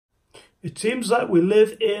It seems like we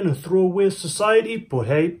live in a throwaway society, but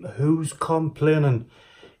hey, who's complaining?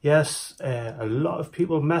 Yes, a lot of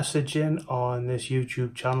people messaging on this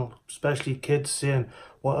YouTube channel, especially kids, saying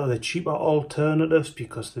what are the cheaper alternatives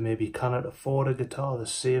because they maybe cannot afford a guitar, they're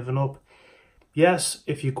saving up. Yes,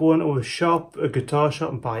 if you go into a guitar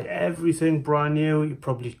shop and buy everything brand new, you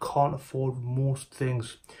probably can't afford most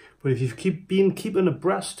things. But if you've been keeping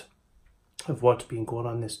abreast of what's been going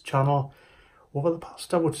on this channel, over the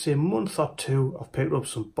past, I would say, month or two, I've picked up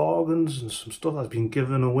some bargains and some stuff that's been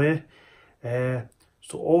given away.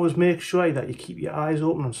 So always make sure that you keep your eyes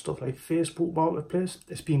open on stuff like Facebook Marketplace.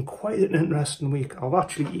 It's been quite an interesting week. I've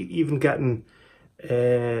actually even gotten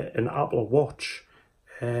an Apple Watch.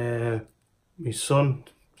 My son,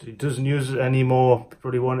 he doesn't use it anymore,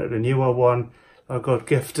 probably wanted a newer one. I got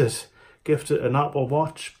gifted an Apple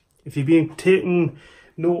Watch. If you've been taking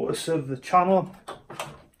notice of the channel,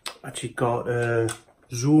 actually got a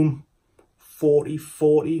Zoom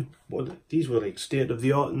 4040. Well, these were like state of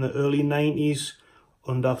the art in the early 90s,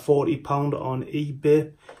 under £40 on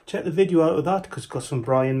eBay. Check the video out of that because it's got some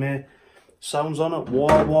Brian May sounds on it.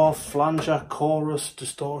 Wah-wah, flanger, chorus,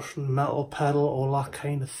 distortion, metal pedal, all that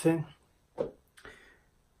kind of thing.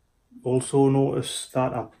 Also noticed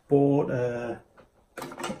that I bought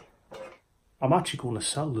I'm actually going to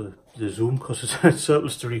sell the Zoom because it's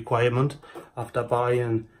surplus to requirement after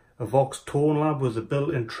buying a Vox Tone Lab with a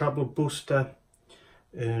built-in treble booster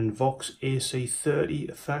and Vox AC30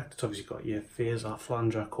 effect. It's obviously got your phaser,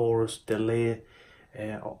 flanger, chorus, delay.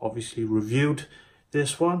 Obviously reviewed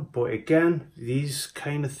this one, but again, these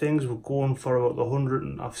kind of things were going for about the 100,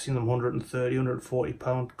 and I've seen them 130, 140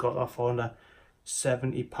 pound. Got that for under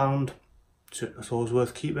 £70. So it's always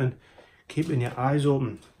worth keeping your eyes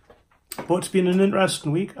open. But it's been an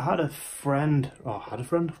interesting week. I've got a friend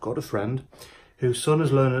whose son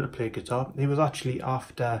is learning to play guitar. He was actually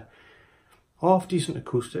after half decent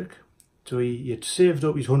acoustic, so he had saved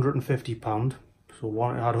up his £150. So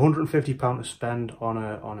I had £150 to spend on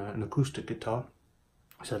an acoustic guitar.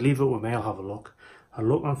 I said, leave it with me, I'll have a look. I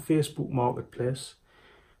looked on Facebook Marketplace.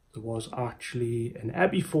 There was actually an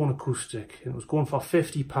Epiphone acoustic and it was going for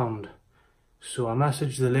 £50. So I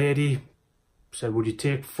messaged the lady, said, would you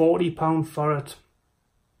take £40 for it?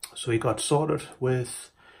 So he got sorted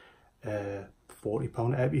with a £40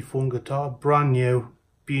 Epiphone guitar, brand new,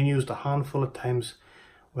 being used a handful of times.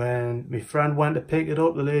 When my friend went to pick it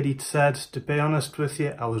up, the lady said, to be honest with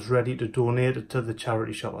you, I was ready to donate it to the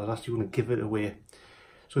charity shop. I was actually going to give it away.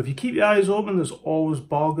 So if you keep your eyes open, there's always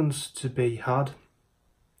bargains to be had.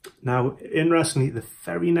 Now, interestingly, the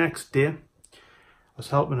very next day, I was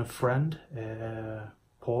helping a friend,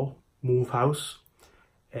 Paul, move house,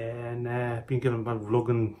 and been giving him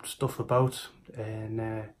lugging stuff about,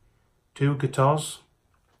 and 2 guitars.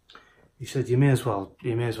 He said, you may as well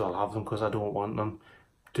have them because I don't want them.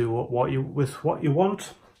 Do what you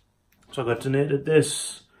want. So I got donated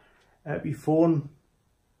this Epiphone.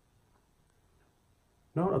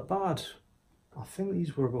 Not a bad. I think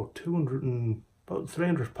these were about £300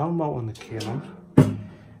 more when they came out.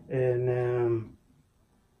 And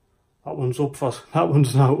that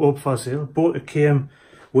one's now up for sale. But it came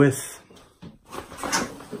with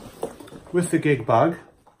the gig bag.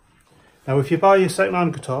 Now if you buy your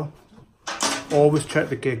second-hand guitar, always check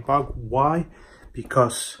the gig bag. Why?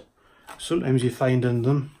 Because sometimes you find in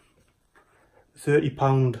them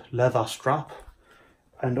 £30 leather strap,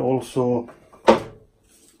 and also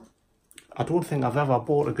I don't think I've ever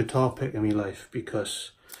bought a guitar pick in my life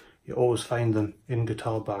because you always find them in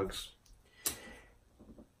guitar bags.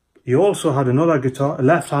 He also had another guitar, a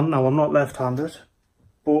left hand. Now I'm not left-handed,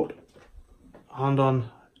 but hand on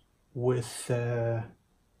with got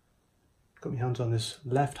my hands on this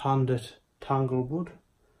left-handed Tanglewood.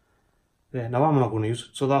 Yeah, now I'm not going to use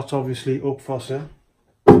it, so that's obviously up for sale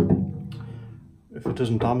if it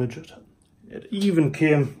doesn't damage it. It even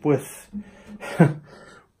came with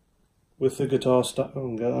with the guitar stand. I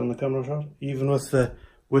can get that on the camera shot. Even with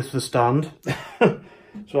the stand,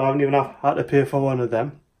 so I haven't even had to pay for one of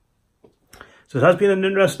them. So it has been an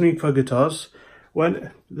interesting week for guitars.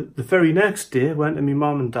 When the very next day, went to my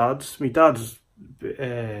mum and dad's. My dad's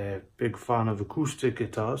big fan of acoustic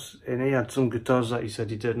guitars, and he had some guitars that he said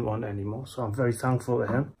he didn't want anymore, so I'm very thankful to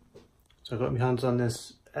him. So I got my hands on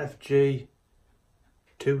this FG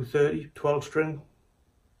 230 12 string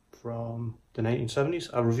from the 1970s.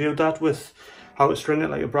 I reviewed that with how to string it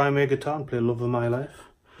like a Brian May guitar and play Love of My Life.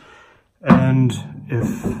 And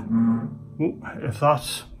if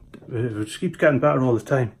that's, it just keeps getting better all the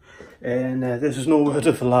time, and this is no word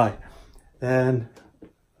of a lie, then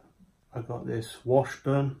I got this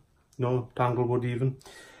Washburn, no, Tanglewood even,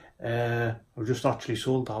 I've just actually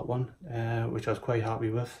sold that one, which I was quite happy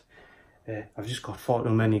with. I've just got far too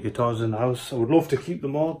many guitars in the house. I would love to keep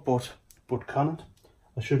them all, but can't.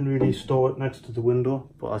 I shouldn't really store it next to the window,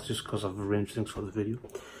 but that's just because I've arranged things for the video.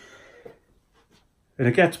 And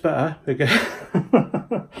it gets better.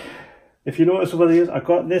 If you notice over the years, I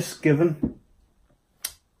got this given.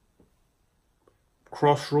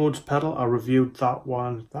 Crossroads pedal. I reviewed that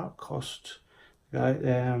one. That cost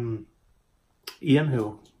Ian,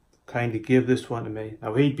 who kindly gave this one to me.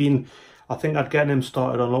 Now he'd been, I think I'd gotten him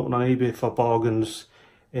started on looking on eBay for bargains,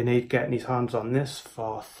 and he'd getting his hands on this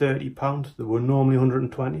for £30. They were normally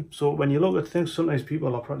 120. So when you look at things, sometimes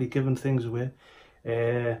people are probably giving things away.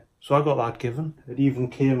 So I got that given. It even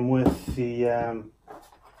came with the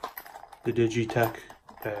Digitech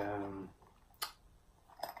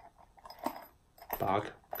bag.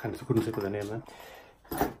 Kind of couldn't think of the name then.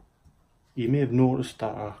 You may have noticed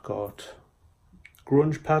that I got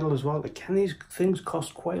grunge pedal as well. Again, these things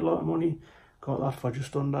cost quite a lot of money. Got that for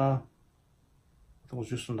just under, I think it was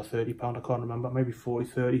just under £30. I can't remember, maybe 40,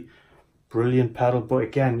 30. Brilliant pedal, but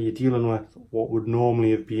again, you're dealing with what would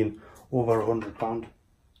normally have been over £100.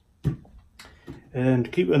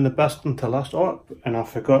 And keeping the best until last. Oh, and I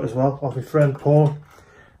forgot as well, off my friend Paul,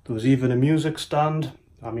 there was even a music stand.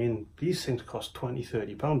 I mean, these things cost £20,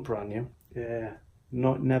 £30 brand new.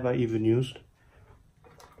 Never even used.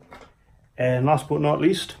 And last but not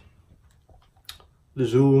least, the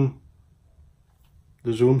Zoom,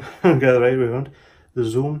 get the right way around, the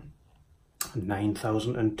Zoom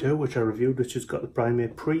 9002, which I reviewed, which has got the primary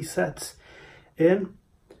presets in.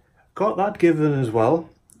 Got that given as well.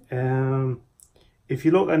 If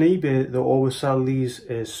you look on eBay, they always sell these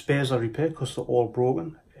as spares or repair because they're all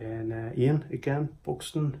broken. And Ian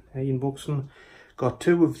Buxton, got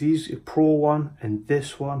two of these, a Pro one and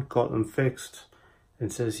this one, got them fixed.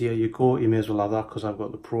 And says here you go, you may as well have that because I've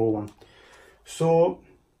got the Pro one. So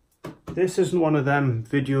this isn't one of them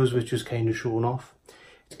videos which is kind of showing off.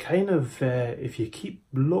 It's kind of, if you keep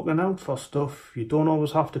looking out for stuff, you don't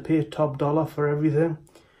always have to pay top dollar for everything.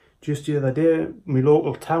 Just the other day, my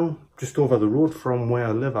local town, just over the road from where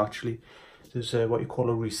I live actually, there's what you call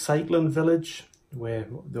a recycling village, where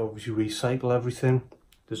they obviously recycle everything.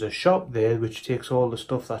 There's a shop there which takes all the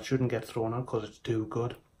stuff that shouldn't get thrown out because it's too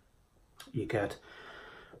good. You get,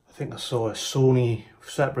 I think I saw a Sony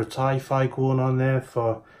separate hi-fi going on there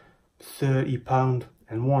for £30,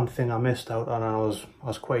 and one thing I missed out on, and I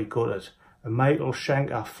was quite good at, a Michael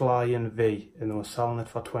Schenker Fly-In V, and they were selling it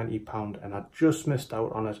for £20, and I just missed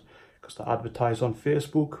out on it because they advertised on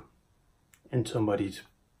Facebook, and somebody'd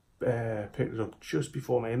picked it up just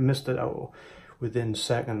before me. I missed it out within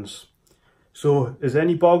seconds. So, is there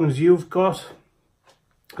any bargains you've got?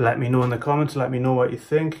 Let me know in the comments, let me know what you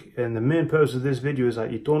think. And the main purpose of this video is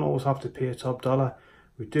that you don't always have to pay a top dollar.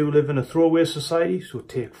 We do live in a throwaway society, so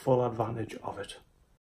take full advantage of it.